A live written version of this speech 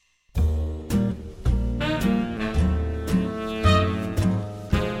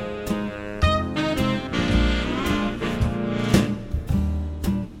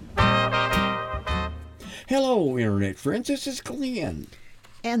Hello, Internet friends. This is Glenn.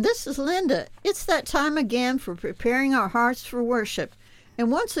 And this is Linda. It's that time again for preparing our hearts for worship.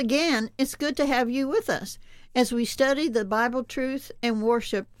 And once again, it's good to have you with us as we study the Bible truth and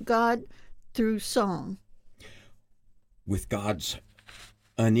worship God through song. With God's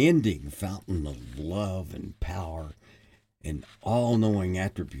unending fountain of love and power and all-knowing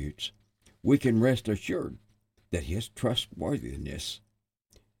attributes, we can rest assured that His trustworthiness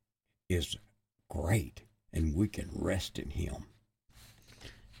is great, and we can rest in Him.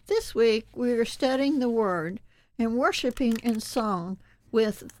 This week, we are studying the Word and worshiping in song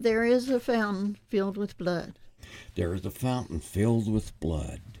with There is a Fountain Filled with Blood. There is a fountain filled with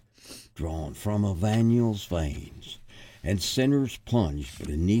blood, drawn from Emmanuel's veins, and sinners plunged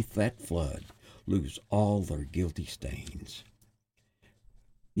beneath that flood lose all their guilty stains.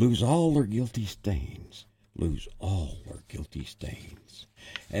 Lose all their guilty stains. Lose all their guilty stains.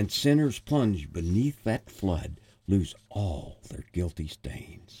 And sinners plunged beneath that flood lose all their guilty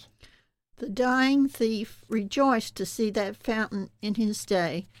stains. The dying thief rejoiced to see that fountain in his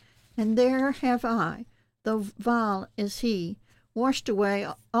day, and there have I, though vile as he, washed away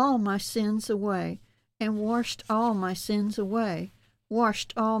all my sins away, and washed all my sins away,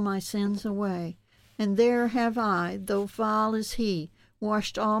 washed all my sins away. And there have I, though vile as he,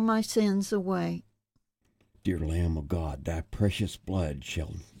 washed all my sins away. Dear Lamb of God, thy precious blood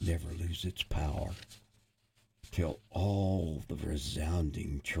shall never lose its power, till all the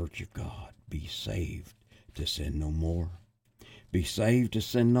resounding church of God be saved to sin no more. Be saved to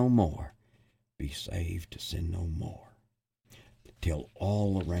sin no more. Be saved to sin no more. Till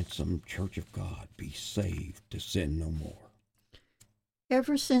all the ransomed church of God be saved to sin no more.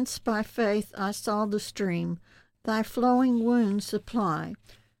 Ever since by faith I saw the stream, thy flowing wounds supply,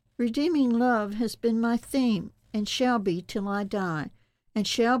 redeeming love has been my theme, and shall be till I die, and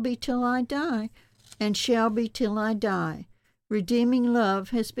shall be till I die, and shall be till I die. Redeeming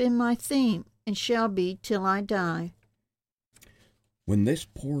love has been my theme, and shall be till I die. When this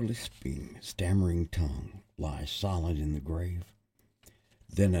poor lisping, stammering tongue lies silent in the grave,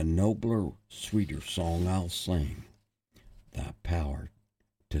 then a nobler, sweeter song I'll sing, thy power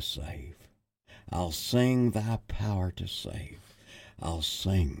to save. I'll sing thy power to save. I'll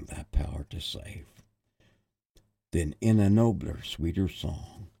sing thy power to save. Then in a nobler, sweeter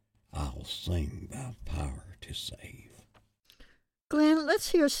song, I'll sing thy power to save. Glenn,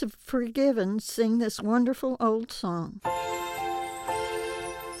 let's hear some Forgiven sing this wonderful old song.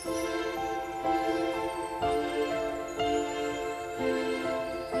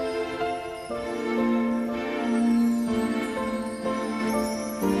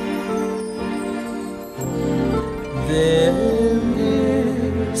 There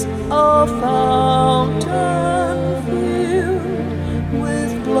is a fountain filled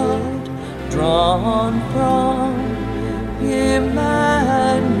with blood drawn from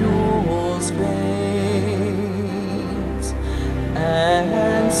Emmanuel's veins,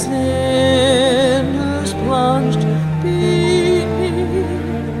 and sinners plunged beneath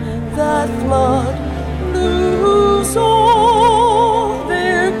that flood lose all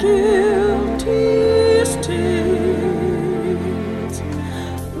their guilty stains.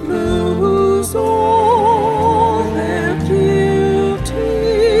 Lose all their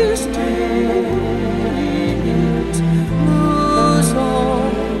guilty stains. Lose all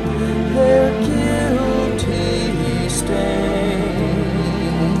their guilty stains.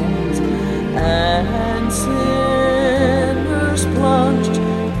 And sinners plunged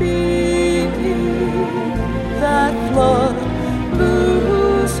beneath that flood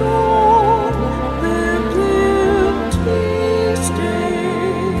lose all their guilty stains.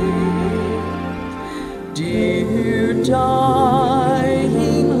 Dear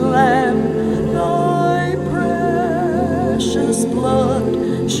dying Lamb, thy precious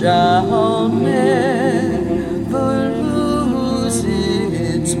blood shall never lose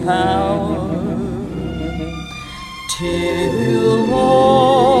its power, till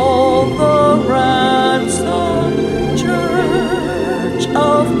all the ransomed church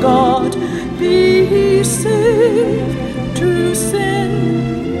of God be saved to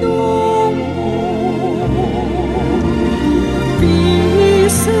sin no more. Be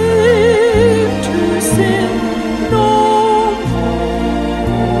saved to sin no more.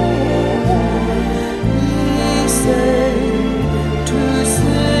 Be saved to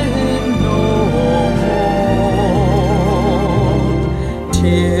sin no more.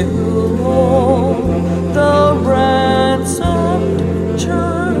 Till all the ransomed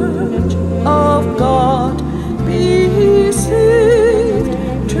church of God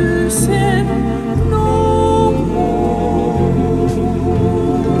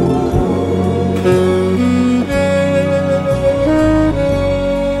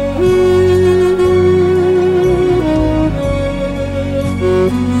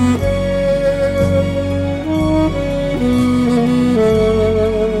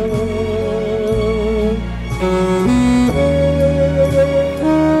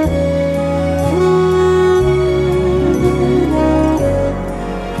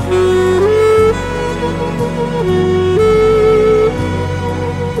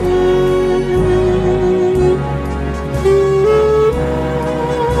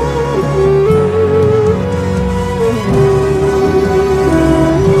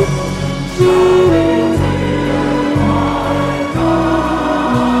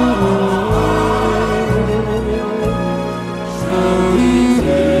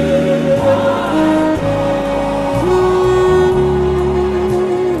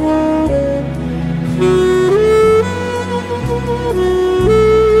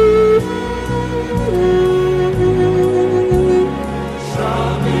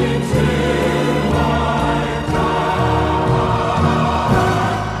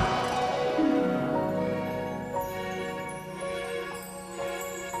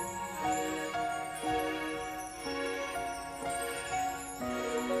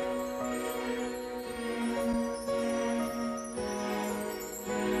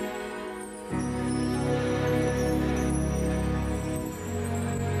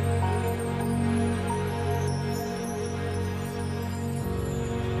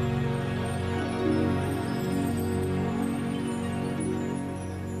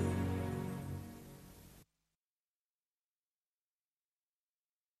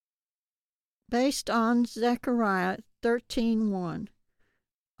based on Zechariah 13:1.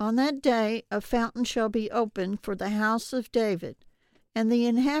 On that day a fountain shall be opened for the house of David and the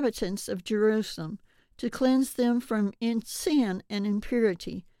inhabitants of Jerusalem, to cleanse them from sin and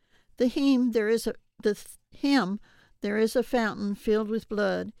impurity. The hymn, there is a fountain filled with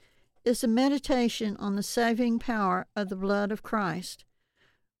blood, is a meditation on the saving power of the blood of Christ.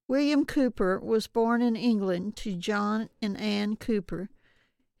 William Cowper was born in England to John and Anne Cowper.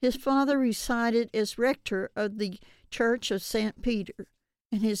 His father resided as rector of the Church of St. Peter,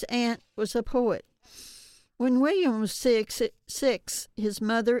 and his aunt was a poet. When William was six, his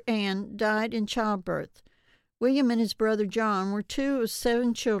mother Anne died in childbirth. William and his brother John were 2 of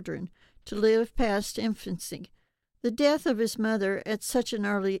 7 children to live past infancy. The death of his mother at such an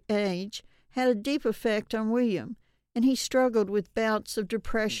early age had a deep effect on William, and he struggled with bouts of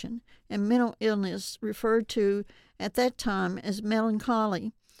depression and mental illness referred to at that time as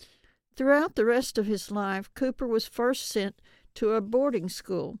melancholy. Throughout the rest of his life, Cowper was first sent to a boarding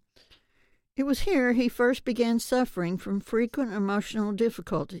school. It was here he first began suffering from frequent emotional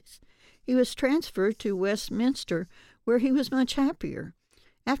difficulties. He was transferred to Westminster, where he was much happier.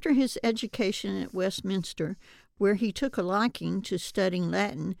 After his education at Westminster, where he took a liking to studying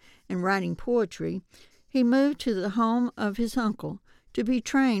Latin and writing poetry, he moved to the home of his uncle to be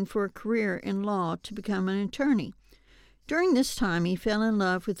trained for a career in law to become an attorney. During this time he fell in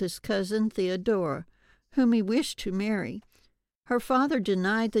love with his cousin Theodora, whom he wished to marry. Her father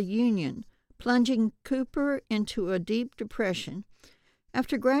denied the union, plunging Cowper into a deep depression.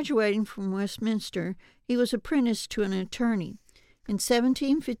 After graduating from Westminster, he was apprenticed to an attorney. In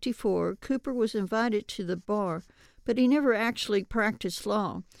 1754, Cowper was invited to the bar, but he never actually practiced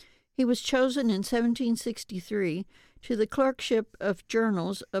law. He was chosen in 1763 to the clerkship of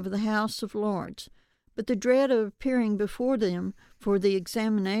journals of the House of Lords, but the dread of appearing before them for the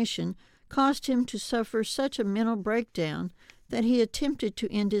examination caused him to suffer such a mental breakdown that he attempted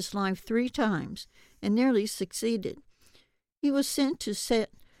to end his life 3 times and nearly succeeded. He was sent to St.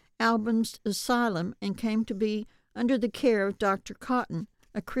 Albans Asylum and came to be under the care of Dr. Cotton,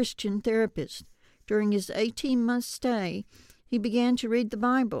 a Christian therapist. During his 18-month stay, he began to read the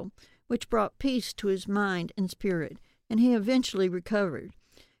Bible, which brought peace to his mind and spirit, and he eventually recovered.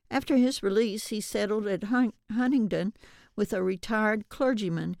 After his release, he settled at Huntingdon with a retired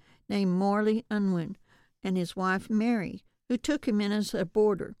clergyman named Morley Unwin and his wife Mary, who took him in as a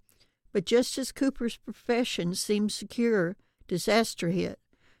boarder. But just as Cowper's profession seemed secure, disaster hit.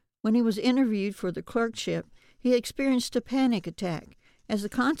 When he was interviewed for the clerkship, he experienced a panic attack. As a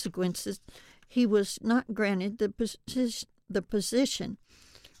consequence, he was not granted the position,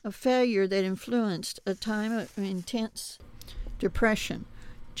 a failure that influenced a time of intense depression.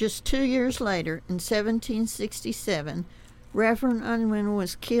 Just 2 years later, in 1767, Reverend Unwin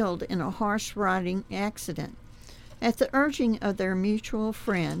was killed in a horse riding accident. At the urging of their mutual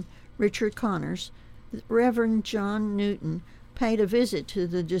friend, Richard Connors, Reverend John Newton paid a visit to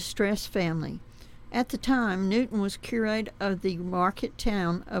the distressed family. At the time, Newton was curate of the market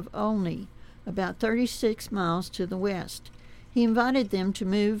town of Olney, about 36 miles to the west. He invited them to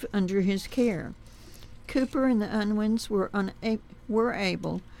move under his care. Cowper and the Unwins were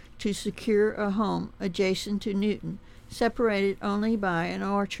able to secure a home adjacent to Newton, separated only by an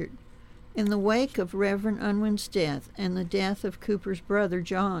orchard. In the wake of Reverend Unwin's death and the death of Cowper's brother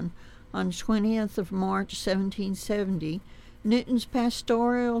John on 20th of March 1770, Newton's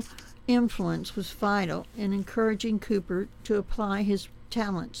pastoral influence was vital in encouraging Cowper to apply his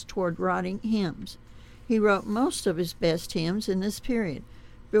talents toward writing hymns. He wrote most of his best hymns in this period,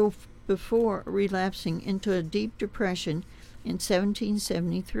 before relapsing into a deep depression in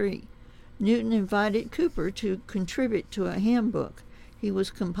 1773. Newton invited Cowper to contribute to a hymn book he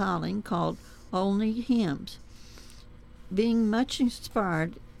was compiling called Only Hymns. Being much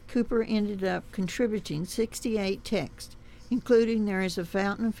inspired, Cowper ended up contributing 68 texts, including There is a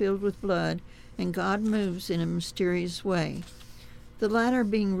Fountain Filled with Blood and God Moves in a Mysterious Way, the latter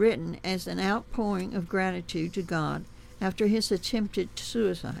being written as an outpouring of gratitude to God after his attempted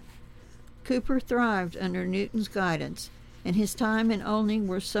suicide. Cowper thrived under Newton's guidance, and his time in Olney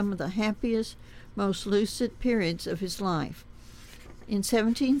were some of the happiest, most lucid periods of his life. In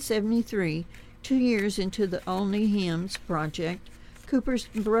 1773, 2 years into the Olney Hymns project, Cowper's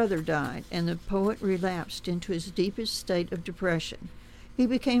brother died, and the poet relapsed into his deepest state of depression. He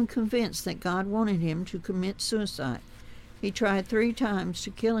became convinced that God wanted him to commit suicide. He tried 3 times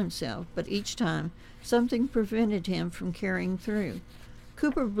to kill himself, but each time something prevented him from carrying through.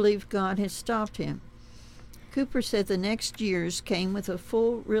 Cowper believed God had stopped him. Cowper said the next years came with a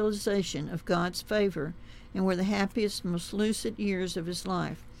full realization of God's favor and were the happiest, most lucid years of his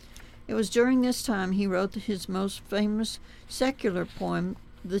life. It was during this time he wrote his most famous secular poem,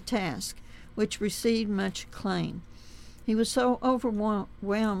 The Task, which received much acclaim. He was so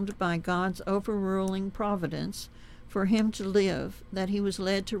overwhelmed by God's overruling providence for him to live that he was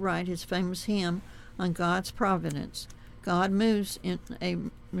led to write his famous hymn on God's providence. God moves in a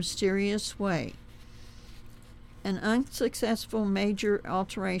mysterious way. An unsuccessful major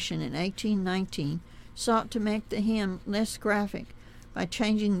alteration in 1819 sought to make the hymn less graphic by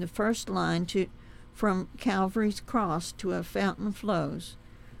changing the first line from Calvary's cross to a fountain flows.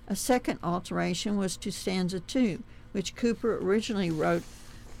 A second alteration was to stanza 2, which Cooper originally wrote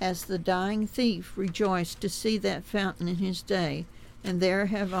as the dying thief rejoiced to see that fountain in his day, and there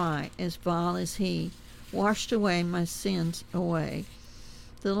have I, as vile as he, washed away my sins away.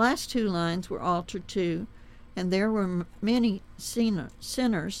 The last 2 lines were altered too, and there were many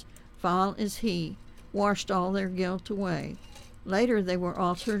sinners, vile as he, washed all their guilt away. Later they were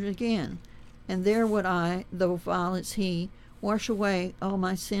altered again, and there would I, though vile as he, wash away all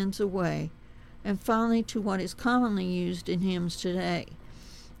my sins away. And finally to what is commonly used in hymns today,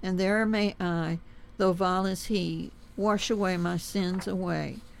 and there may I, though vile as he, wash away my sins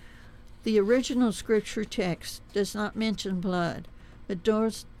away. The original scripture text does not mention blood, but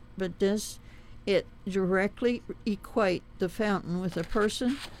does it directly equate the fountain with a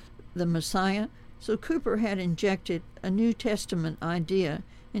person, the Messiah? So Cooper had injected a New Testament idea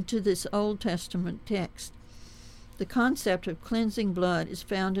into this Old Testament text. The concept of cleansing blood is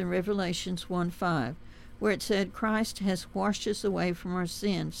found in Revelations 1:5, where it said Christ has washed us away from our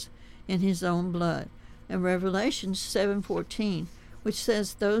sins in his own blood, and Revelations 7:14, which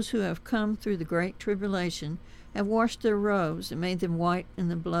says those who have come through the great tribulation have washed their robes and made them white in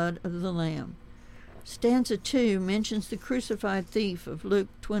the blood of the Lamb. Stanza 2 mentions the crucified thief of Luke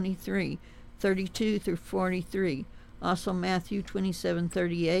 23:32 through 43, also Matthew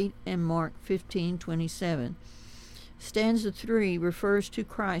 27:38 and Mark 15:27. Stanza 3 refers to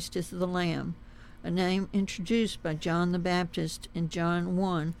Christ as the Lamb, a name introduced by John the Baptist in John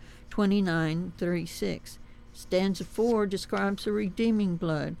 1:29-36. Stanza 4 describes the redeeming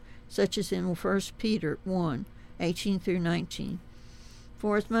blood, such as in 1 Peter 1:18-19.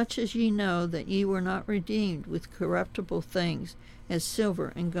 For as much as ye know that ye were not redeemed with corruptible things, as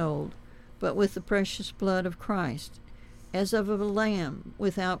silver and gold, but with the precious blood of Christ, as of a lamb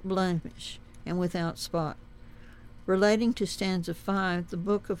without blemish and without spot. Relating to stanza 5, the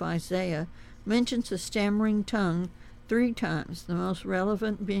book of Isaiah mentions a stammering tongue 3 times, the most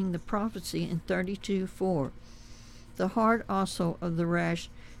relevant being the prophecy in 32:4. The heart also of the rash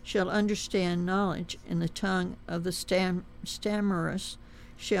shall understand knowledge, and the tongue of the stammerers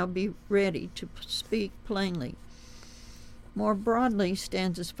shall be ready to speak plainly. More broadly,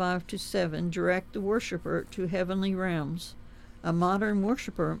 stanzas 5-7 direct the worshiper to heavenly realms. A modern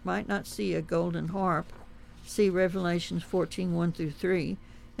worshiper might not see a golden harp, see Revelations 14:1-3,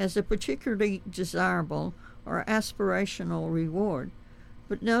 as a particularly desirable or aspirational reward,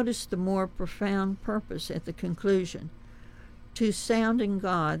 but notice the more profound purpose at the conclusion. To sound in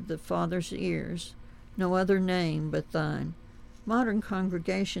God the Father's ears, no other name but thine. Modern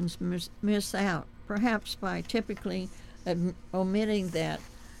congregations miss out, perhaps by typically omitting that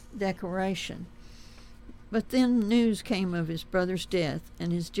decoration. But then news came of his brother's death,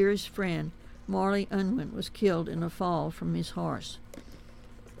 and his dearest friend, Marley Unwin, was killed in a fall from his horse.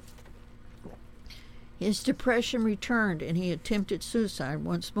 His depression returned, and he attempted suicide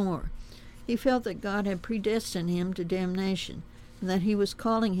once more. He felt that God had predestined him to damnation, and that he was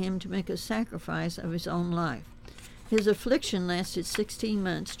calling him to make a sacrifice of his own life. His affliction lasted 16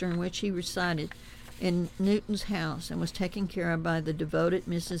 months, during which he resided in Newton's house and was taken care of by the devoted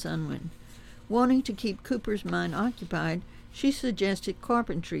Mrs. Unwin. Wanting to keep Cooper's mind occupied, she suggested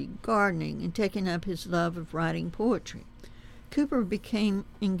carpentry, gardening, and taking up his love of writing poetry. Cooper became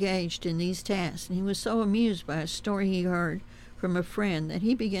engaged in these tasks, and he was so amused by a story he heard from a friend that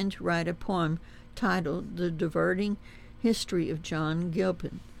he began to write a poem titled The Diverting History of John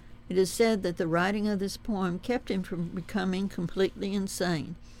Gilpin. It is said that the writing of this poem kept him from becoming completely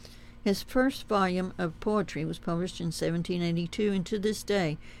insane. His first volume of poetry was published in 1782, and to this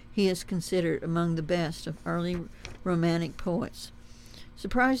day he is considered among the best of early Romantic poets.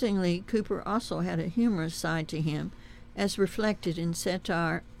 Surprisingly, Cooper also had a humorous side to him, as reflected in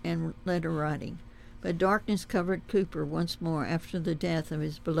satire and letter writing. But darkness covered Cooper once more after the death of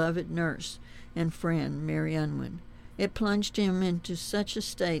his beloved nurse and friend, Mary Unwin. It plunged him into such a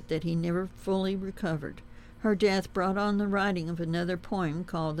state that he never fully recovered. Her death brought on the writing of another poem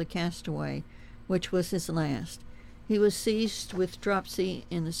called The Castaway, which was his last. He was seized with dropsy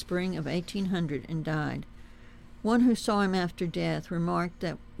in the spring of 1800 and died. One who saw him after death remarked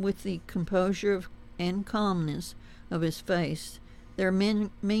that with the composure and calmness of his face, there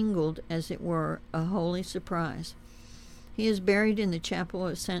mingled, as it were, a holy surprise. He is buried in the chapel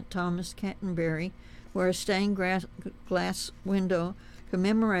of St. Thomas Canterbury, where a stained glass window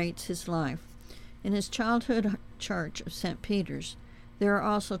commemorates his life. In his childhood church of St. Peter's, there are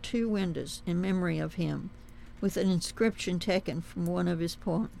also 2 windows in memory of him, with an inscription taken from one of his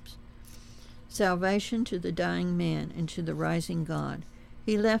poems. Salvation to the dying man and to the rising God.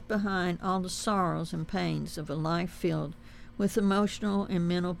 He left behind all the sorrows and pains of a life filled with emotional and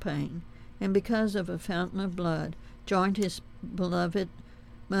mental pain, and because of a fountain of blood, joined his beloved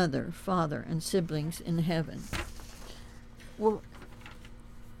mother, father, and siblings in heaven. Well,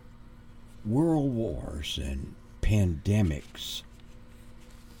 world wars and pandemics,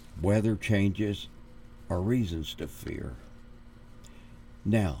 weather changes are reasons to fear.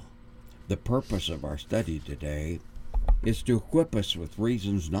 Now, the purpose of our study today is to equip us with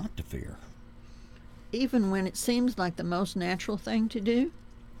reasons not to fear. Even when it seems like the most natural thing to do?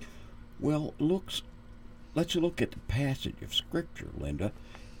 Well, let's look at the passage of Scripture, Linda,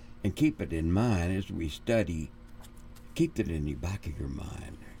 and keep it in mind as we study. Keep it in the back of your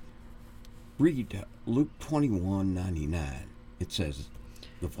mind. Read Luke 21:99. It says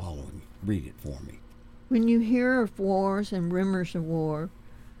the following. Read it for me. When you hear of wars and rumors of war,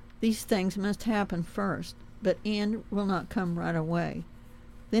 these things must happen first, but end will not come right away.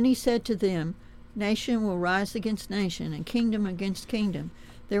 Then he said to them, Nation will rise against nation, and kingdom against kingdom.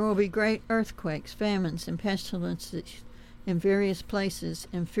 There will be great earthquakes, famines, and pestilences in various places,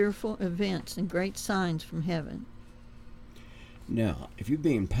 and fearful events and great signs from heaven. Now, if you've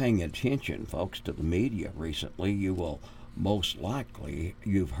been paying attention, folks, to the media recently, you will most likely,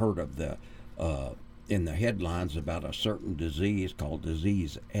 you've heard of in the headlines about a certain disease called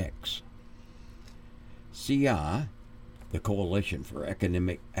Disease X. CI, the Coalition for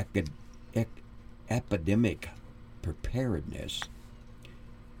Epidemic Preparedness,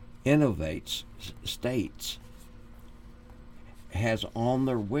 innovates states, has on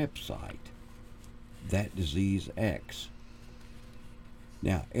their website that Disease X.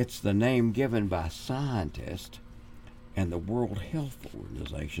 Now, it's the name given by scientists and the World Health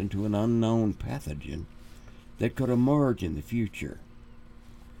Organization to an unknown pathogen that could emerge in the future.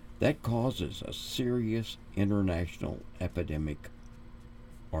 That causes a serious international epidemic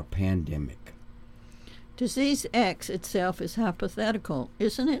or pandemic. Disease X itself is hypothetical,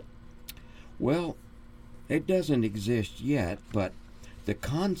 isn't it? Well, it doesn't exist yet, but the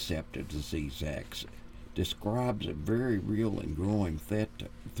concept of Disease X describes a very real and growing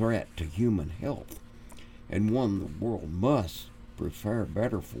threat to human health, and one the world must prepare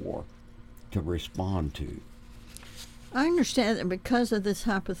better for to respond to. I understand that because of this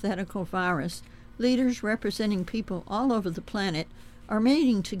hypothetical virus, leaders representing people all over the planet are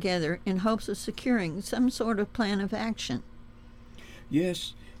meeting together in hopes of securing some sort of plan of action.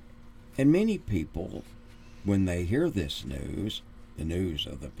 Yes, and many people, when they hear this news, the news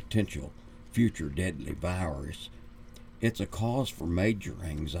of the potential future deadly virus, it's a cause for major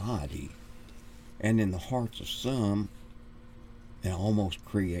anxiety, and in the hearts of some, it almost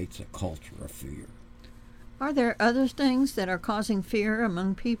creates a culture of fear. Are there other things that are causing fear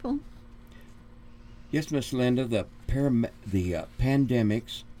among people? Yes, Miss Linda, the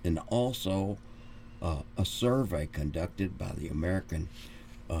pandemics, and also a survey conducted by the American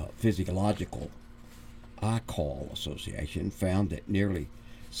Physiological Eye-Call Association found that nearly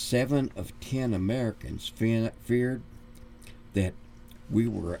 7 of 10 Americans feared that we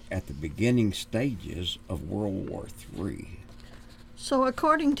were at the beginning stages of World War III. So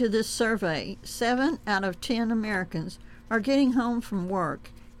according to this survey, 7 out of 10 Americans are getting home from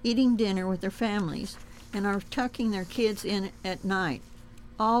work, eating dinner with their families, and are tucking their kids in at night,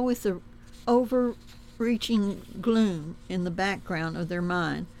 all with the overreaching gloom in the background of their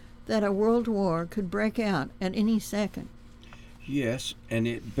mind that a world war could break out at any second. Yes, and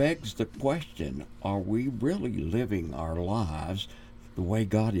it begs the question, are we really living our lives the way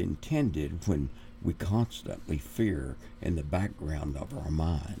God intended when we constantly fear in the background of our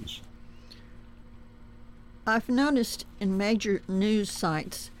minds? I've noticed in major news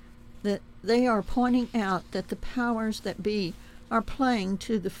sites that they are pointing out that the powers that be are playing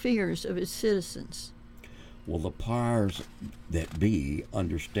to the fears of its citizens. Well, the powers that be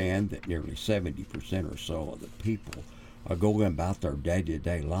understand that nearly 70% or so of the people are going about their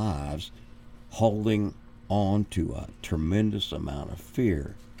day-to-day lives holding on to a tremendous amount of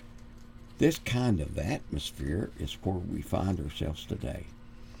fear. This kind of atmosphere is where we find ourselves today.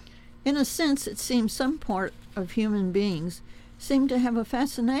 In a sense, it seems some part of human beings seem to have a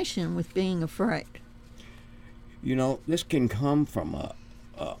fascination with being afraid. You know, this can come from a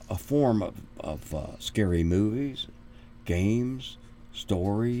a form of scary movies, games,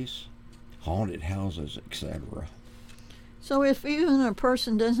 stories, haunted houses, etc. So if even a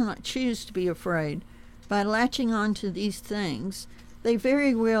person does not choose to be afraid, by latching on to these things, they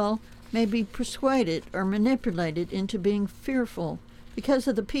very well may be persuaded or manipulated into being fearful because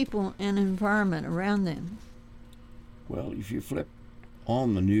of the people and environment around them. Well, if you flip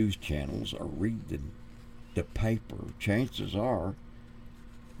on the news channels or read the paper, chances are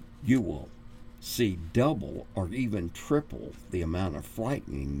you will see double or even triple the amount of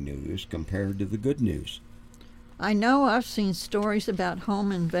frightening news compared to the good news. I know I've seen stories about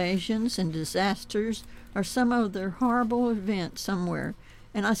home invasions and disasters or some other horrible event somewhere,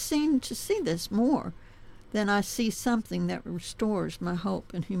 and I seem to see this more than I see something that restores my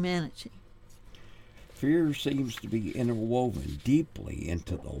hope in humanity. Fear seems to be interwoven deeply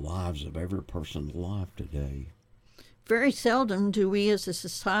into the lives of every person alive today. Very seldom do we as a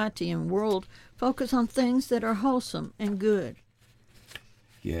society and world focus on things that are wholesome and good.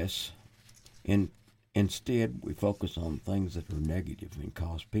 Yes, instead we focus on things that are negative and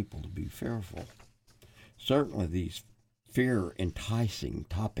cause people to be fearful. Certainly these fear-enticing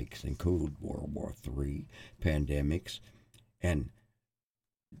topics include World War III, pandemics, and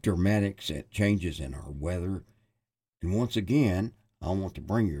dramatic changes in our weather. And once again, I want to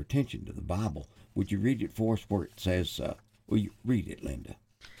bring your attention to the Bible. Would you read it for us where it says, will you read it, Linda?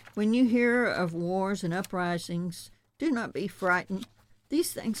 When you hear of wars and uprisings, do not be frightened.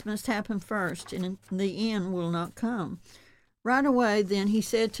 These things must happen first, and the end will not come. Right away then he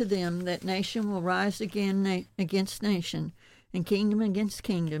said to them that nation will rise again against nation, and kingdom against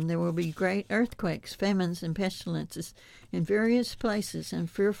kingdom. There will be great earthquakes, famines, and pestilences in various places, and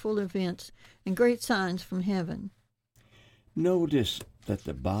fearful events, and great signs from heaven. Notice that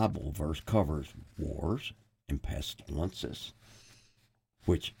the Bible verse covers wars and pestilences,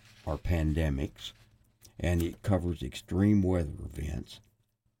 which are pandemics, and it covers extreme weather events.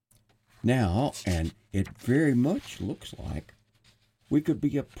 Now, and it very much looks like we could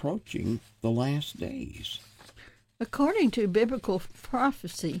be approaching the last days. According to biblical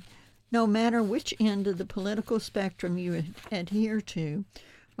prophecy, no matter which end of the political spectrum you adhere to,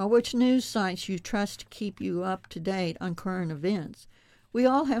 or which news sites you trust to keep you up to date on current events, we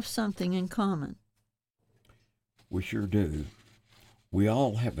all have something in common. We sure do. We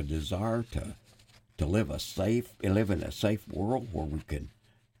all have a desire to live in a safe world where we can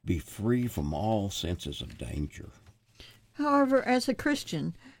be free from all senses of danger. However, as a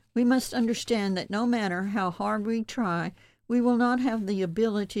Christian, we must understand that no matter how hard we try, we will not have the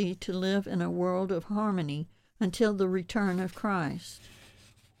ability to live in a world of harmony until the return of Christ.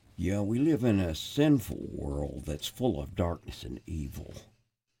 Yeah, we live in a sinful world that's full of darkness and evil.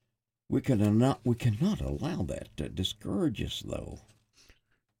 We cannot allow that to discourage us, though.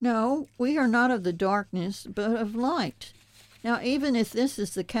 No, we are not of the darkness, but of light. Now, even if this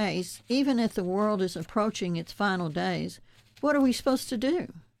is the case, even if the world is approaching its final days, what are we supposed to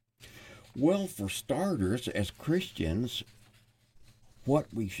do? Well, for starters, as Christians, what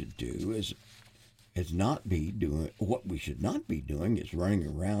we should do is not be doing what we should not be doing is running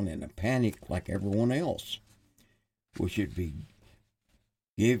around in a panic like everyone else. We should be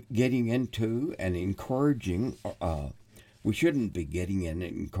getting into and encouraging. We shouldn't be getting in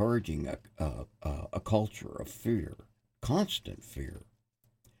and encouraging a culture of fear, constant fear.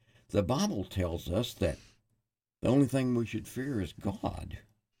 The Bible tells us that the only thing we should fear is God.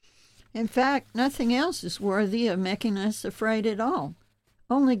 In fact, nothing else is worthy of making us afraid at all.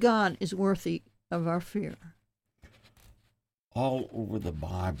 Only God is worthy of our fear. All over the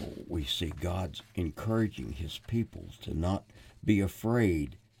Bible, we see God's encouraging his people to not be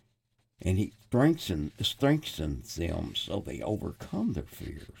afraid, and he strengthens them so they overcome their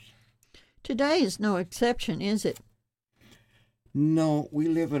fears. Today is no exception, is it? No, we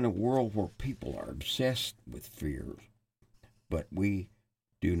live in a world where people are obsessed with fear, but we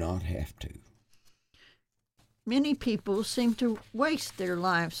do not have to. Many people seem to waste their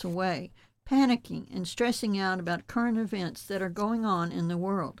lives away, panicking and stressing out about current events that are going on in the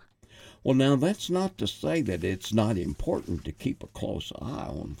world. Well, now, that's not to say that it's not important to keep a close eye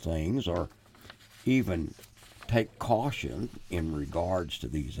on things or even take caution in regards to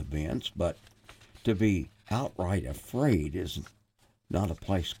these events, but to be outright afraid is not a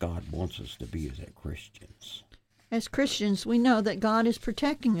place God wants us to be as Christians. As Christians, we know that God is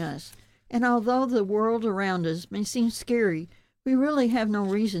protecting us, and although the world around us may seem scary, we really have no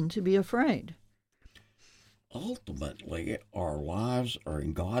reason to be afraid. Ultimately, our lives are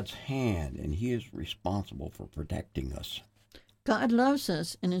in God's hand, and he is responsible for protecting us. God loves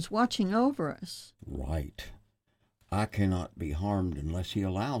us and is watching over us. Right. I cannot be harmed unless he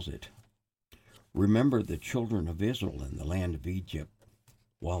allows it. Remember the children of Israel in the land of Egypt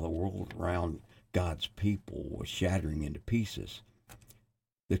while the world around God's people was shattering into pieces.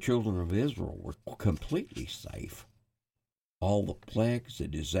 The children of Israel were completely safe. All the plagues, the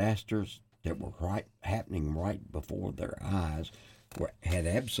disasters that were happening right before their eyes had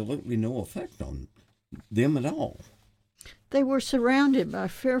absolutely no effect on them at all. They were surrounded by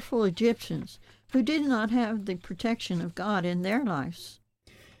fearful Egyptians who did not have the protection of God in their lives.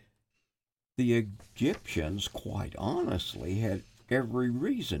 The Egyptians, quite honestly, had every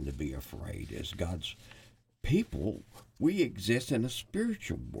reason to be afraid. As God's people, we exist in a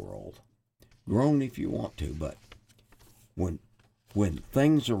spiritual world. Groan if you want to, but when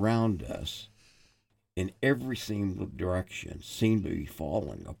things around us in every single direction seem to be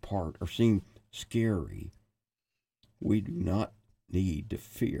falling apart or seem scary, we do not need to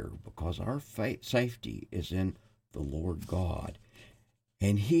fear because our safety is in the Lord God,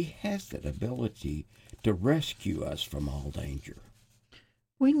 and He has that ability to rescue us from all danger.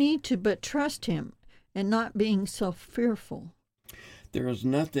 We need to but trust Him and not being so fearful. There is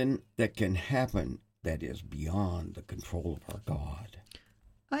nothing that can happen that is beyond the control of our God.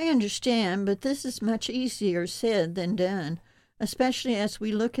 I understand, but this is much easier said than done, especially as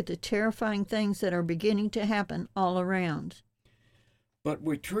we look at the terrifying things that are beginning to happen all around. But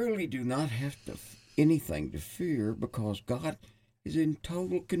we truly do not have anything to fear because God is in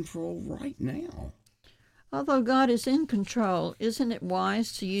total control right now. Although God is in control, isn't it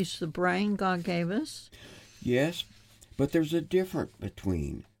wise to use the brain God gave us? Yes, but there's a difference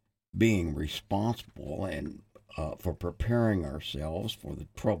between being responsible and for preparing ourselves for the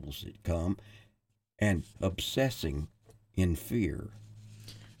troubles that come and obsessing in fear.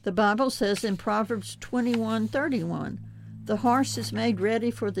 The Bible says in Proverbs 21:31, "The horse is made ready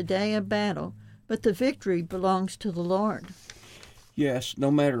for the day of battle, but the victory belongs to the Lord." Yes, no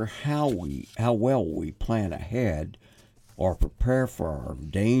matter how well we plan ahead or prepare for our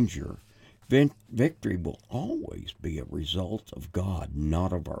danger, victory will always be a result of God,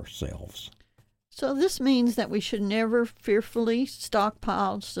 not of ourselves. So this means that we should never fearfully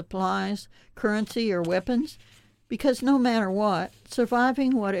stockpile supplies, currency, or weapons, because no matter what,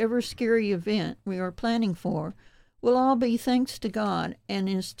 surviving whatever scary event we are planning for will all be thanks to God and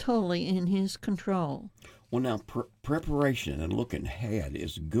is totally in His control. Well, now, preparation and looking ahead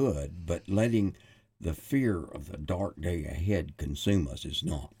is good, but letting the fear of the dark day ahead consume us is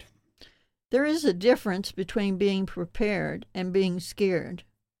not. There is a difference between being prepared and being scared.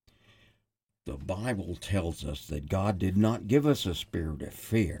 The Bible tells us that God did not give us a spirit of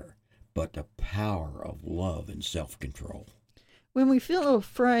fear, but the power of love and self-control. When we feel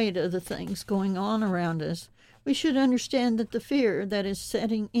afraid of the things going on around us, we should understand that the fear that is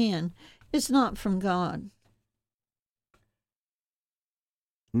setting in is not from God.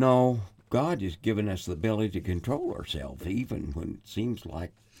 No, God has given us the ability to control ourselves, even when it seems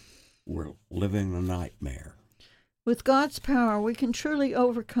like we're living a nightmare. With God's power, we can truly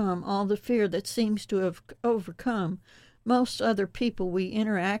overcome all the fear that seems to have overcome most other people we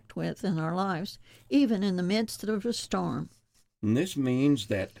interact with in our lives, even in the midst of a storm. And this means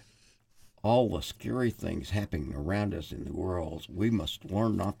that all the scary things happening around us in the world, we must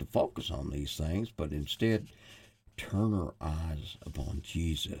learn not to focus on these things, but instead turn our eyes upon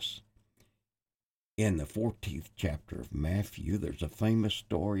Jesus. In the 14th chapter of Matthew, there's a famous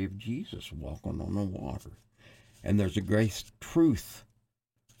story of Jesus walking on the water. And there's a great truth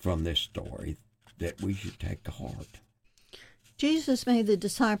from this story that we should take to heart. Jesus made the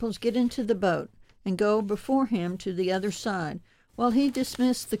disciples get into the boat and go before him to the other side, while he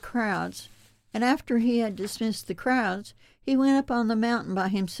dismissed the crowds. And after he had dismissed the crowds, he went up on the mountain by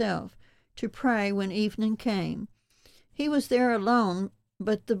himself to pray when evening came. He was there alone,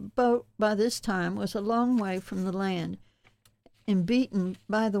 but the boat by this time was a long way from the land and beaten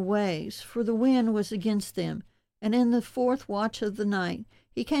by the waves, for the wind was against them. And in the fourth watch of the night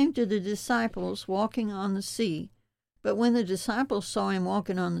he came to the disciples walking on the sea. But when the disciples saw him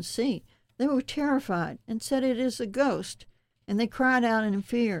walking on the sea, they were terrified and said, "It is a ghost," and they cried out in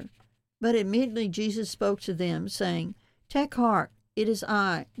fear. But immediately Jesus spoke to them, saying, "Take heart, it is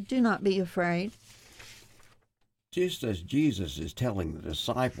I, do not be afraid." Just as Jesus is telling the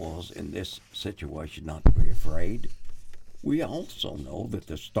disciples in this situation not to be afraid, we also know that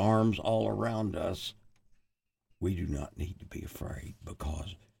the storms all around us, we do not need to be afraid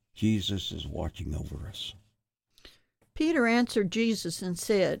because Jesus is watching over us. Peter answered Jesus and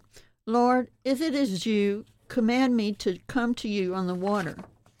said, "Lord, if it is you, command me to come to you on the water."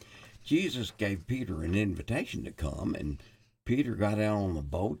 Jesus gave Peter an invitation to come, and Peter got out on the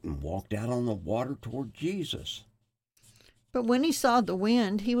boat and walked out on the water toward Jesus. But when he saw the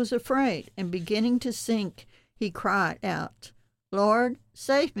wind, he was afraid, and beginning to sink, he cried out, "Lord,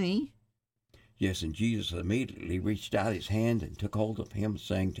 save me." Yes, and Jesus immediately reached out his hand and took hold of him,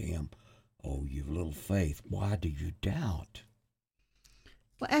 saying to him, "Oh, you little faith, why do you doubt?"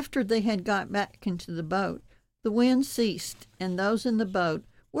 Well, after they had got back into the boat, the wind ceased, and those in the boat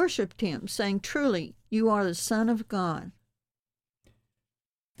worshipped him, saying, "Truly, you are the Son of God."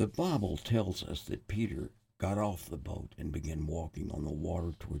 The Bible tells us that Peter got off the boat and began walking on the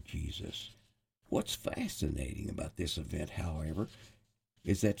water toward Jesus. What's fascinating about this event, however,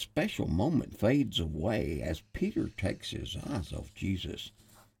 is that special moment fades away as Peter takes his eyes off Jesus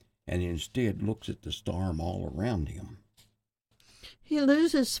and instead looks at the storm all around him. He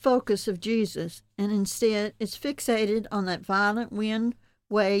loses focus of Jesus and instead is fixated on that violent wind,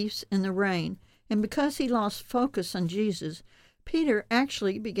 waves, and the rain. And because he lost focus on Jesus, Peter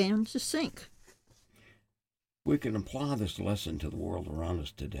actually began to sink. We can apply this lesson to the world around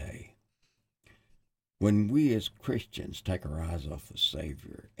us today. When we as Christians take our eyes off the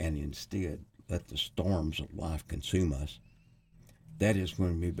Savior and instead let the storms of life consume us, that is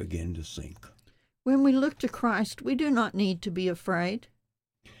when we begin to sink. When we look to Christ, we do not need to be afraid.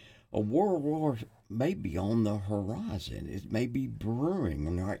 A world war may be on the horizon. It may be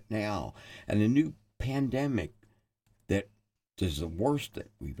brewing right now. And a new pandemic that is the worst that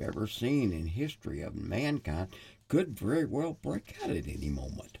we've ever seen in history of mankind could very well break out at any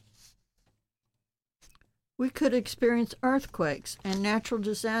moment. We could experience earthquakes and natural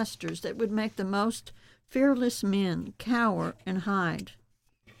disasters that would make the most fearless men cower and hide.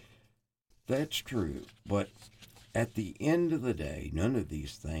 That's true, but at the end of the day, none of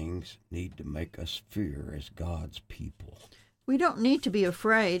these things need to make us fear as God's people. We don't need to be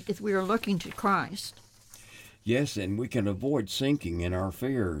afraid if we are looking to Christ. Yes, and we can avoid sinking in our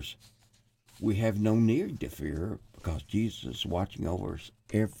fears. We have no need to fear because Jesus is watching over us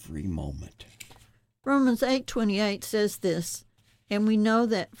every moment. Romans 8:28 says this, "And we know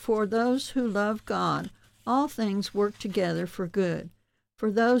that for those who love God, all things work together for good,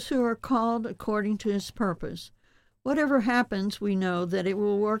 for those who are called according to his purpose." Whatever happens, we know that it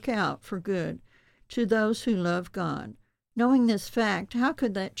will work out for good to those who love God. Knowing this fact, how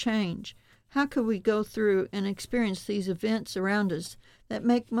could that change? How could we go through and experience these events around us that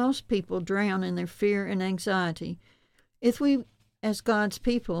make most people drown in their fear and anxiety? If we, as God's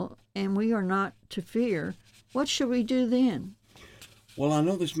people, and we are not to fear, what should we do then? Well, I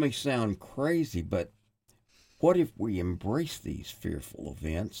know this may sound crazy, but what if we embrace these fearful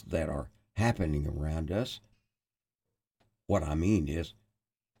events that are happening around us? What I mean is,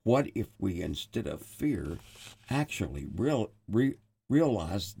 what if we, instead of fear, actually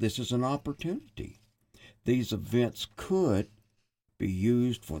realize this is an opportunity? These events could be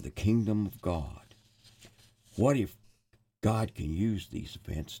used for the kingdom of God. What if God can use these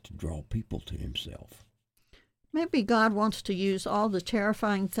events to draw people to himself? Maybe God wants to use all the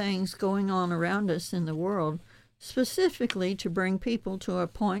terrifying things going on around us in the world, specifically to bring people to a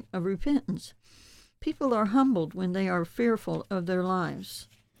point of repentance. People are humbled when they are fearful of their lives.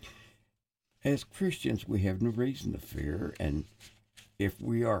 As Christians, we have no reason to fear, and if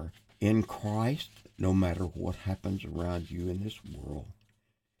we are in Christ, no matter what happens around you in this world,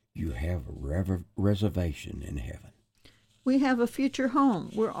 you have a reservation in heaven. We have a future home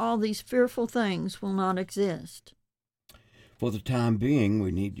where all these fearful things will not exist. For the time being,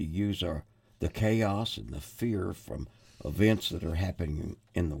 we need to use the chaos and the fear from events that are happening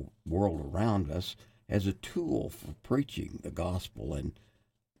in the world around us as a tool for preaching the gospel, and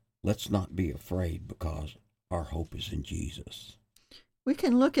let's not be afraid because our hope is in Jesus. We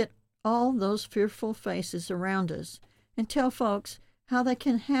can look at all those fearful faces around us and tell folks how they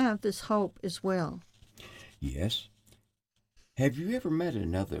can have this hope as well. Yes. Have you ever met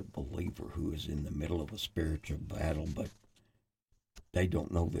another believer who is in the middle of a spiritual battle, but they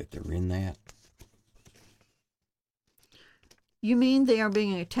don't know that they're in that? You mean they are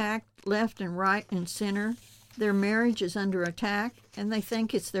being attacked left and right and center? Their marriage is under attack, and they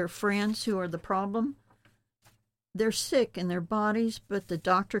think it's their friends who are the problem? They're sick in their bodies, but the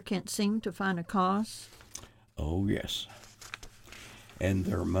doctor can't seem to find a cause? Oh, yes. And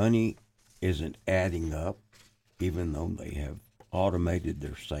their money isn't adding up, even though they have automated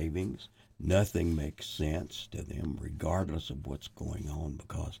their savings. Nothing makes sense to them, regardless of what's going on,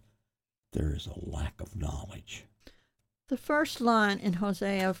 because there is a lack of knowledge. The first line in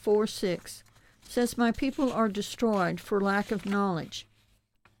Hosea 4:6 says, "My people are destroyed for lack of knowledge."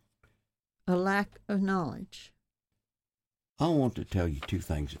 A lack of knowledge. I want to tell you two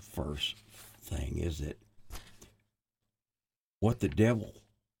things. The first thing is that what the devil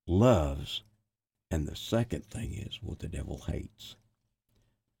loves And the second thing is what the devil hates.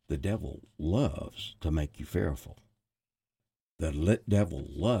 The devil loves to make you fearful. The devil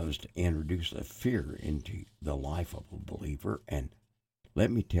loves to introduce a fear into the life of a believer, and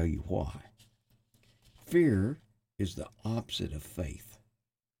let me tell you why. Fear is the opposite of faith,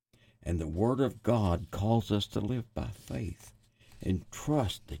 and the Word of God calls us to live by faith and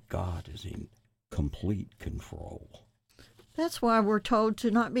trust that God is in complete control. That's why we're told to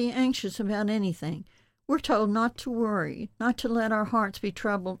not be anxious about anything. We're told not to worry, not to let our hearts be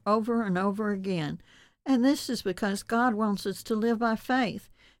troubled over and over again. And this is because God wants us to live by faith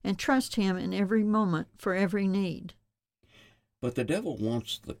and trust Him in every moment for every need. But the devil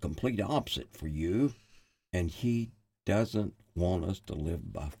wants the complete opposite for you, and he doesn't want us to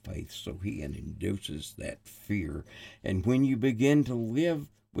live by faith, so he induces that fear. And when you begin to live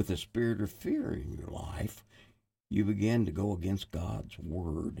with a spirit of fear in your life, you begin to go against God's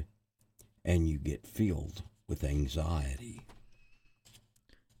word, and you get filled with anxiety.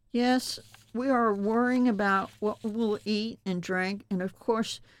 Yes, we are worrying about what we'll eat and drink, and of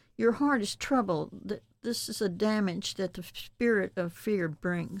course, your heart is troubled. This is a damage that the spirit of fear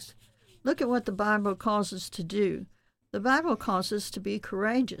brings. Look at what the Bible calls us to do. The Bible calls us to be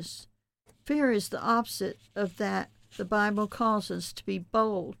courageous. Fear is the opposite of that. The Bible calls us to be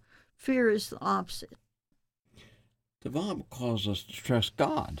bold. Fear is the opposite. The Bible calls us to trust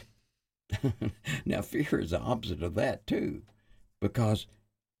God. Now, fear is the opposite of that, too, because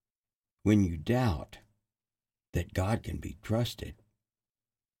when you doubt that God can be trusted,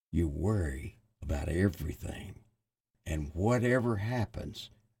 you worry about everything. And whatever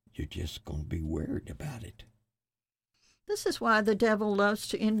happens, you're just going to be worried about it. This is why the devil loves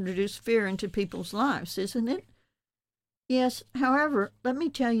to introduce fear into people's lives, isn't it? Yes, however, let me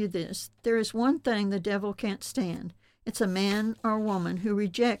tell you this. There is one thing the devil can't stand. It's a man or woman who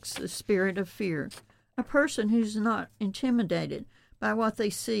rejects the spirit of fear, a person who's not intimidated by what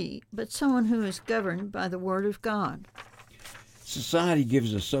they see, but someone who is governed by the Word of God. Society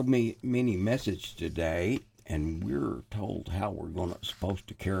gives us so many messages today, and we're told how we're supposed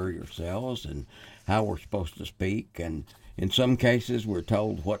to carry ourselves and how we're supposed to speak, and in some cases we're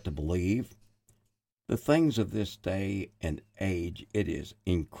told what to believe. The things of this day and age, it is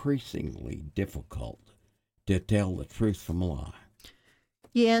increasingly difficult to tell the truth from a lie.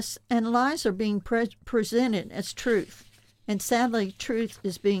 Yes, and lies are being presented as truth, and sadly, truth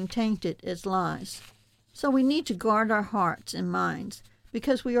is being tainted as lies. So we need to guard our hearts and minds,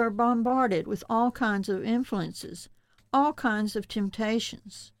 because we are bombarded with all kinds of influences, all kinds of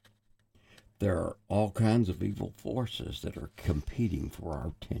temptations. There are all kinds of evil forces that are competing for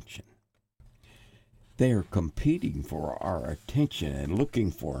our attention. They are competing for our attention and looking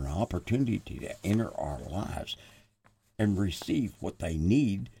for an opportunity to enter our lives and receive what they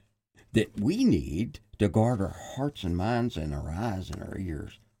need, that we need to guard our hearts and minds and our eyes and our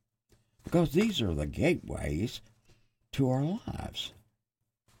ears. Because these are the gateways to our lives.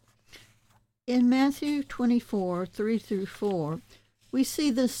 In Matthew 24, 3-4, we see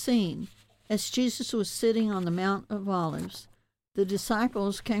this scene. As Jesus was sitting on the Mount of Olives, the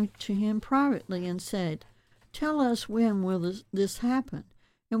disciples came to him privately and said, "Tell us, when will this happen,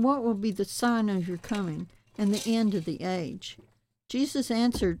 and what will be the sign of your coming and the end of the age?" Jesus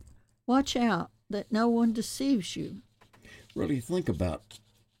answered, "Watch out that no one deceives you." Really think about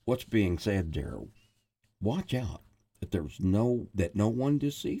what's being said there. Watch out that no one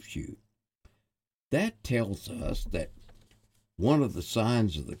deceives you. That tells us that one of the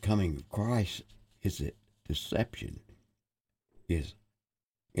signs of the coming of Christ is that deception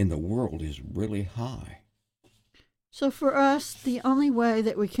in the world is really high. So for us, the only way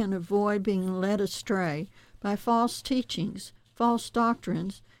that we can avoid being led astray by false teachings, false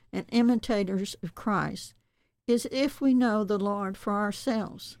doctrines, and imitators of Christ is if we know the Lord for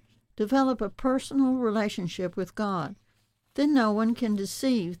ourselves, develop a personal relationship with God. Then no one can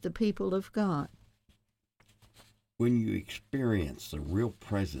deceive the people of God. When you experience the real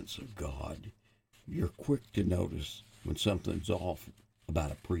presence of God, you're quick to notice when something's off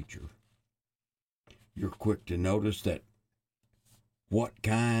about a preacher. You're quick to notice that what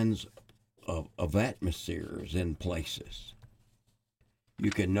kinds of atmospheres in places. You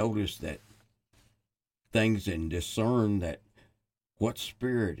can notice that things and discern that what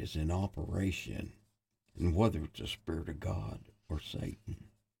spirit is in operation and whether it's a spirit of God or Satan,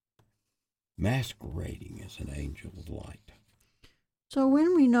 masquerading as an angel of light. So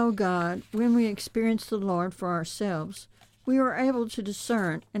when we know God, when we experience the Lord for ourselves, we are able to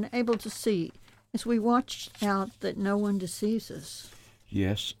discern and able to see as we watch out that no one deceives us.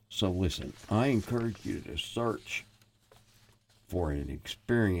 Yes, so listen, I encourage you to search for an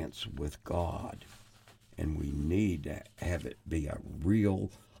experience with God and we need to have it be a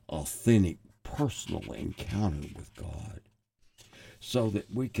real, authentic, personal encounter with God so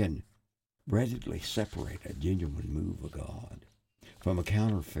that we can readily separate a genuine move of God from a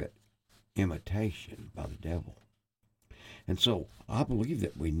counterfeit imitation by the devil. And so I believe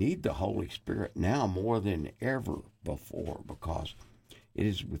that we need the Holy Spirit now more than ever before, because it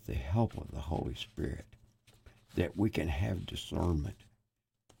is with the help of the Holy Spirit that we can have discernment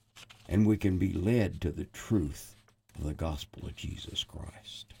and we can be led to the truth of the gospel of Jesus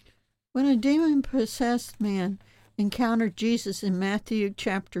Christ. When a demon-possessed man encountered Jesus in Matthew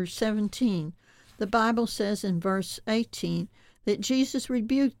chapter 17, the Bible says in verse 18 that Jesus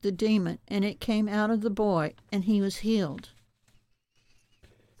rebuked the demon, and it came out of the boy, and he was healed.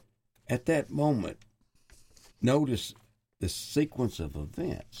 At that moment, notice the sequence of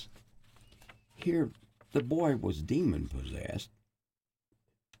events. Here, the boy was demon-possessed.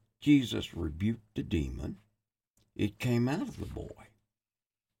 Jesus rebuked the demon. It came out of the boy.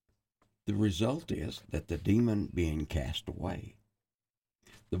 The result is that the demon being cast away.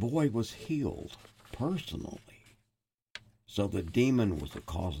 The boy was healed personally. So the demon was the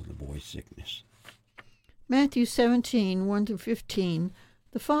cause of the boy's sickness. Matthew 17, 1-15,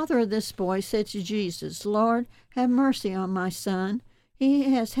 the father of this boy said to Jesus, "Lord, have mercy on my son.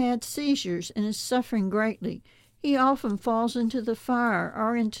 He has had seizures and is suffering greatly. He often falls into the fire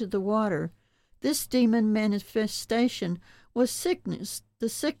or into the water." This demon manifestation was sickness. The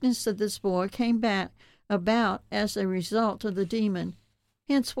sickness of this boy came about as a result of the demon.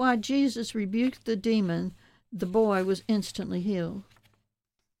 Hence why Jesus rebuked the demon, the boy was instantly healed.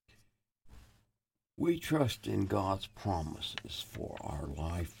 We trust in God's promises for our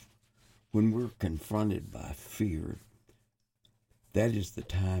life. When we're confronted by fear, that is the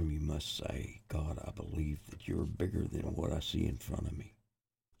time you must say, "God, I believe that you're bigger than what I see in front of me.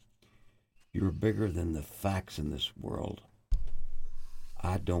 You're bigger than the facts in this world.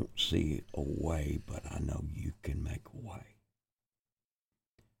 I don't see a way, but I know you can make a way.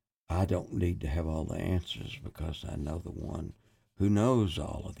 I don't need to have all the answers because I know the one who knows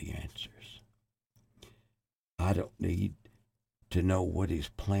all of the answers. I don't need to know what his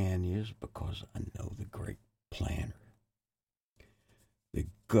plan is because I know the great planner, the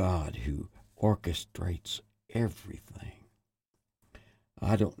God who orchestrates everything.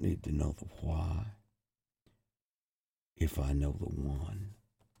 I don't need to know the why if I know the one.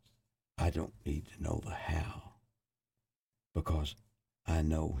 I don't need to know the how because I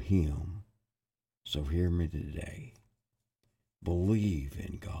know him. So hear me today. Believe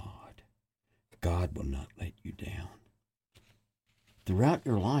in God. God will not let you down. Throughout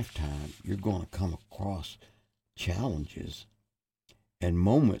your lifetime, you're going to come across challenges and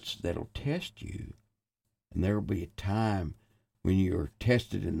moments that'll test you. And there will be a time when you're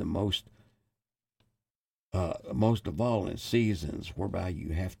tested in the most of all in seasons whereby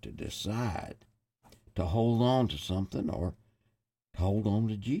you have to decide to hold on to something or to hold on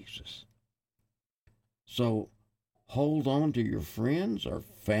to Jesus. So hold on to your friends or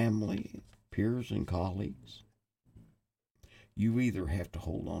family, peers and colleagues. You either have to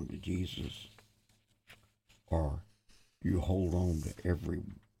hold on to Jesus or you hold on to every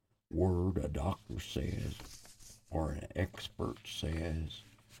word a doctor says or an expert says,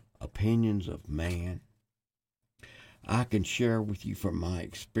 opinions of man. I can share with you from my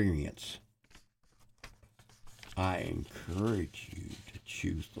experience. I encourage you to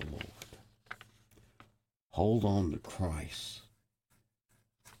choose the Lord. Hold on to Christ.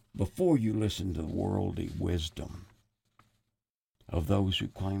 Before you listen to worldly wisdom of those who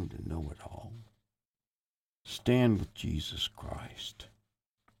claim to know it all, stand with Jesus Christ.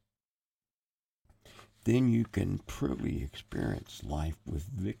 Then you can truly experience life with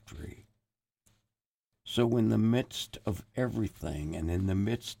victory. So in the midst of everything and in the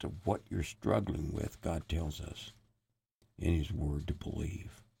midst of what you're struggling with, God tells us in his word to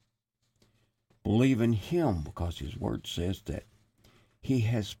believe. Believe in him because his word says that he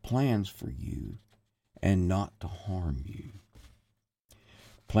has plans for you and not to harm you.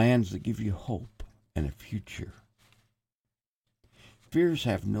 Plans that give you hope and a future. Fears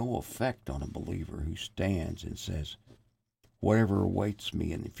have no effect on a believer who stands and says, whatever awaits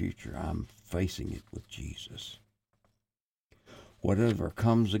me in the future, I'm facing it with Jesus. Whatever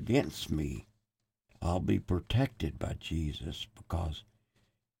comes against me, I'll be protected by Jesus because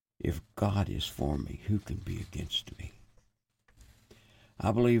if God is for me, who can be against me?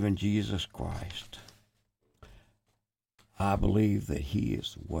 I believe in Jesus Christ. I believe that he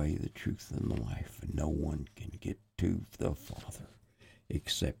is the way, the truth, and the life, and no one can get to the Father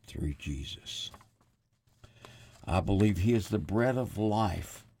except through Jesus. I believe he is the bread of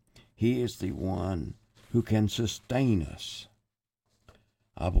life. He is the one who can sustain us.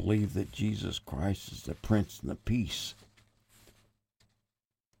 I believe that Jesus Christ is the Prince and the Peace.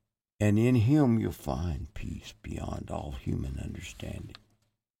 And in him you'll find peace beyond all human understanding.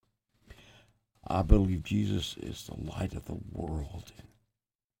 I believe Jesus is the light of the world. And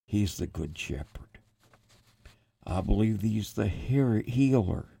he's the good shepherd. I believe he's the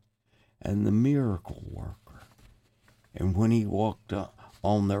healer and the miracle worker. And when he walked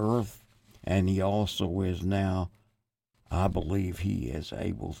on the earth, and he also is now, I believe he is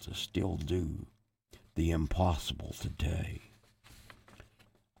able to still do the impossible today.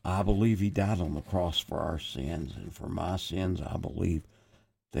 I believe he died on the cross for our sins, and for my sins, I believe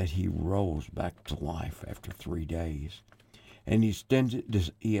that he rose back to life after 3 days. And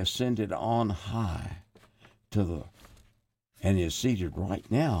he ascended on high and is seated right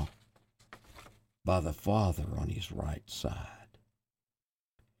now by the Father on his right side.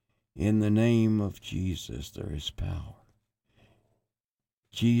 In the name of Jesus, there is power.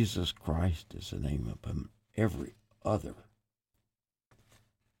 Jesus Christ is the name above every other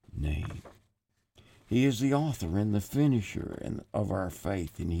name. He is the author and the finisher of our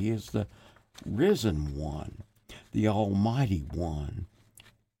faith, and he is the risen one, the Almighty One.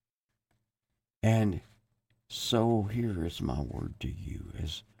 And so here is my word to you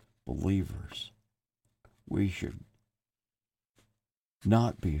as believers. We should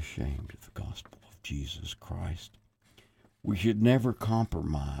not be ashamed of the gospel of Jesus Christ. We should never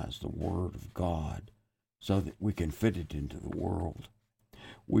compromise the Word of God so that we can fit it into the world.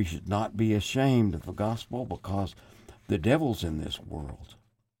 We should not be ashamed of the gospel because the devil's in this world.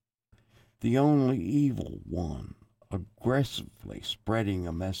 The only evil one aggressively spreading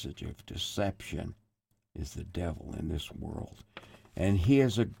a message of deception is the devil in this world. And he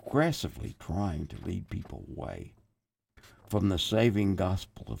is aggressively trying to lead people away from the saving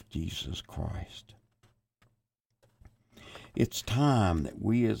gospel of Jesus Christ. It's time that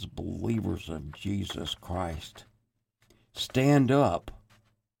we as believers of Jesus Christ stand up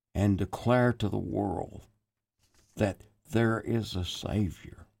and declare to the world that there is a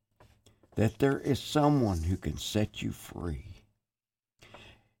Savior, that there is someone who can set you free.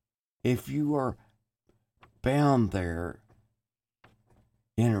 If you are bound there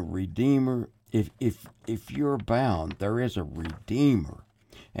in a Redeemer, if you're bound, there is a Redeemer,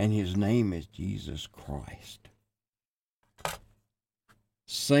 and his name is Jesus Christ.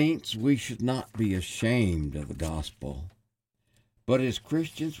 Saints, we should not be ashamed of the gospel, but as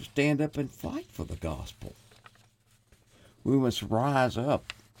Christians, we stand up and fight for the gospel. We must rise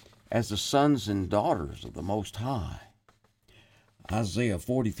up as the sons and daughters of the Most High. Isaiah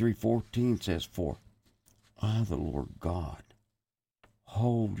 43:14 says, "For I, the Lord God,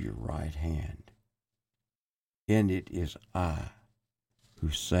 hold your right hand, and it is I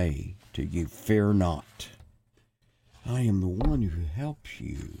who say to you, fear not. I am the one who helps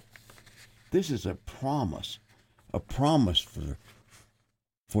you." This is a promise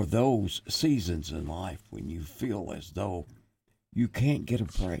for those seasons in life when you feel as though you can't get a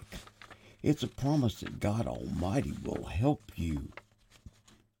break. It's a promise that God Almighty will help you.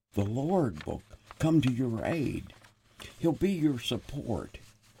 The Lord will come to your aid. He'll be your support.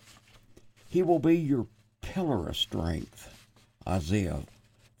 He will be your pillar of strength. Isaiah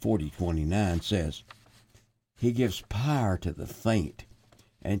 40:29 says, "He gives power to the faint,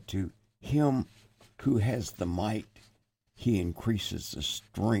 and to him who has the might, he increases the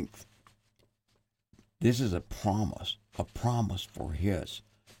strength." This is a promise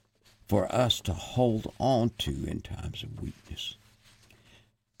for us to hold on to in times of weakness.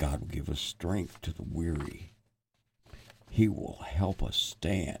 God will give us strength to the weary. He will help us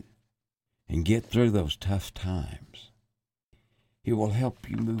stand and get through those tough times. He will help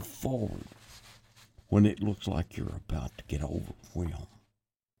you move forward when it looks like you're about to get overwhelmed.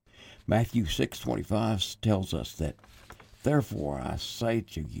 Matthew 6:25 tells us that, "Therefore I say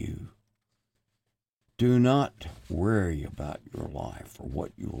to you, do not worry about your life, or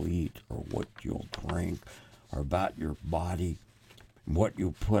what you'll eat, or what you'll drink, or about your body, what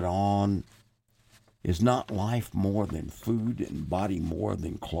you'll put on. Is not life more than food, and body more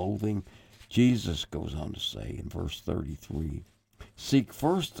than clothing?" Jesus goes on to say in verse 33, "Seek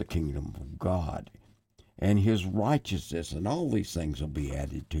first the kingdom of God and his righteousness, and all these things will be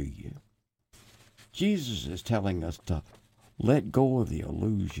added to you." Jesus is telling us to let go of the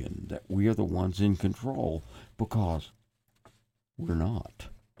illusion that we are the ones in control, because we're not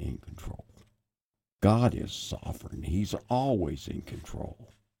in control. God is sovereign. He's always in control.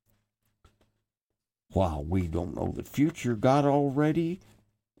 While we don't know the future, God already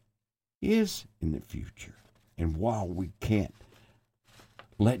is in the future. And while we can't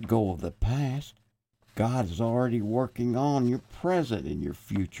let go of the past, God is already working on your present and your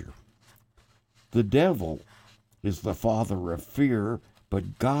future. The devil is the father of fear,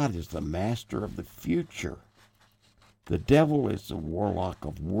 but God is the master of the future. The devil is the warlock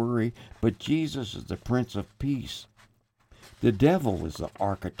of worry, but Jesus is the Prince of Peace. The devil is the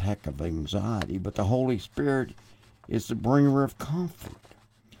architect of anxiety, but the Holy Spirit is the bringer of comfort.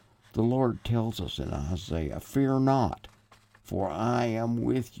 The Lord tells us in Isaiah, "Fear not, for I am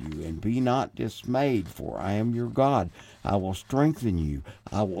with you, and be not dismayed, for I am your God. I will strengthen you,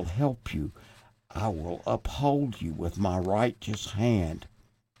 I will help you, I will uphold you with my righteous hand."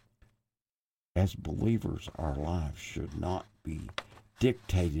 As believers, our lives should not be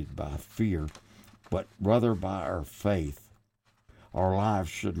dictated by fear, but rather by our faith. Our lives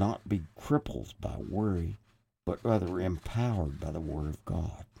should not be crippled by worry, but rather empowered by the Word of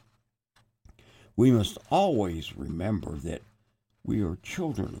God. We must always remember that we are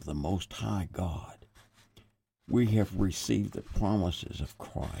children of the Most High God. We have received the promises of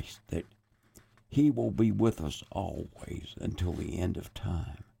Christ that He will be with us always until the end of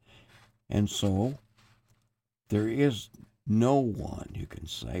time. And so, there is no one who can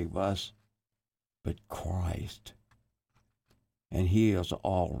save us but Christ, and He has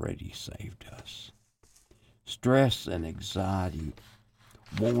already saved us. Stress and anxiety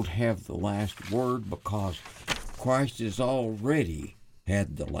won't have the last word because Christ has already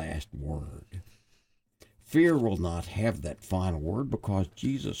had the last word. Fear will not have that final word because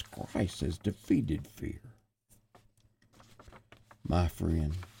Jesus Christ has defeated fear. My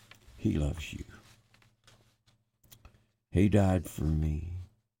friend, He loves you. He died for me,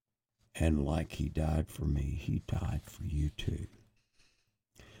 and like He died for me, He died for you too.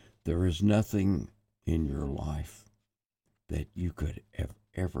 There is nothing in your life that you could have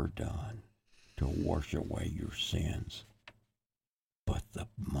ever done to wash away your sins but the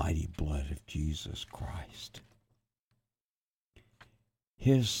mighty blood of Jesus Christ.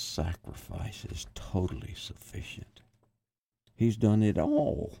 His sacrifice is totally sufficient. He's done it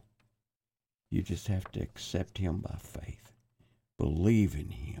all. You just have to accept Him by faith, believe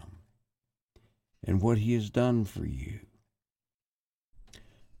in Him, and what He has done for you.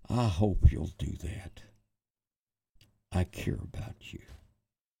 I hope you'll do that. I care about you.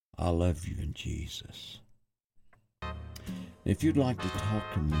 I love you in Jesus. If you'd like to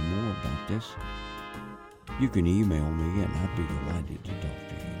talk to me more about this, you can email me and I'd be delighted to talk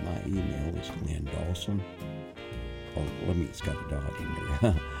to you. My email is Glenn Dawson. It's got a dot in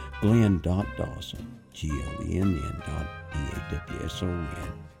there. Glenn.Dawson, GLENN.DAWSON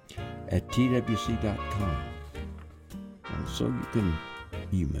 @twc.com. And so you can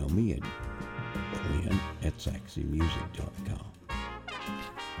email me at Glenn@saxymusic.com.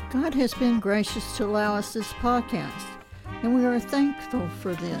 God has been gracious to allow us this podcast, and we are thankful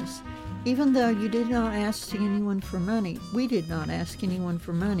for this. Even though you did not ask anyone for money, we did not ask anyone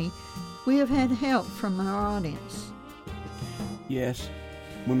for money, we have had help from our audience. Yes,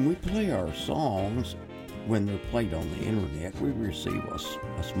 when we play our songs, when they're played on the internet, we receive a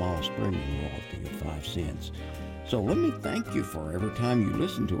small streaming royalty of 5 cents. So let me thank you for every time you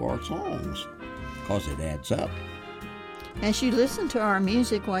listen to our songs, because it adds up. As you listen to our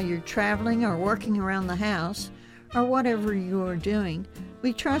music while you're traveling or working around the house, or whatever you are doing,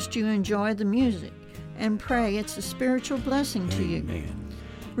 we trust you enjoy the music and pray it's a spiritual blessing to you. Amen.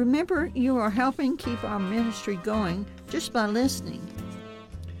 Remember, you are helping keep our ministry going just by listening.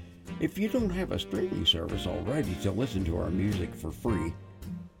 If you don't have a streaming service already to listen to our music for free,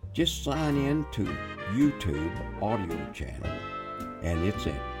 just sign in to YouTube audio channel, and it's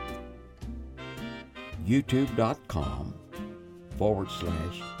at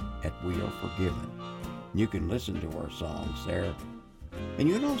youtube.com/@weareforgiven. You can listen to our songs there, and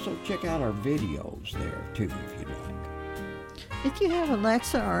you can also check out our videos there too if you'd like. If you have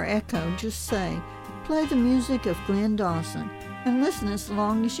Alexa or Echo, just say, play the music of Glenn Dawson, and listen as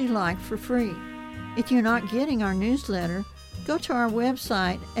long as you like for free. If you're not getting our newsletter, go to our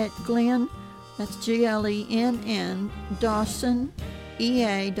website at Glenn, that's GLENN,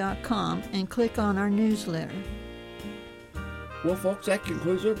 DawsonEA.com, and click on our newsletter. Well, folks, that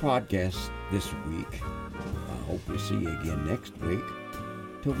concludes our podcast this week. I hope we see you again next week.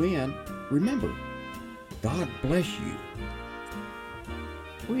 Till then, remember, God bless you.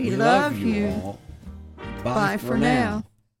 We love you you. all. Bye for now.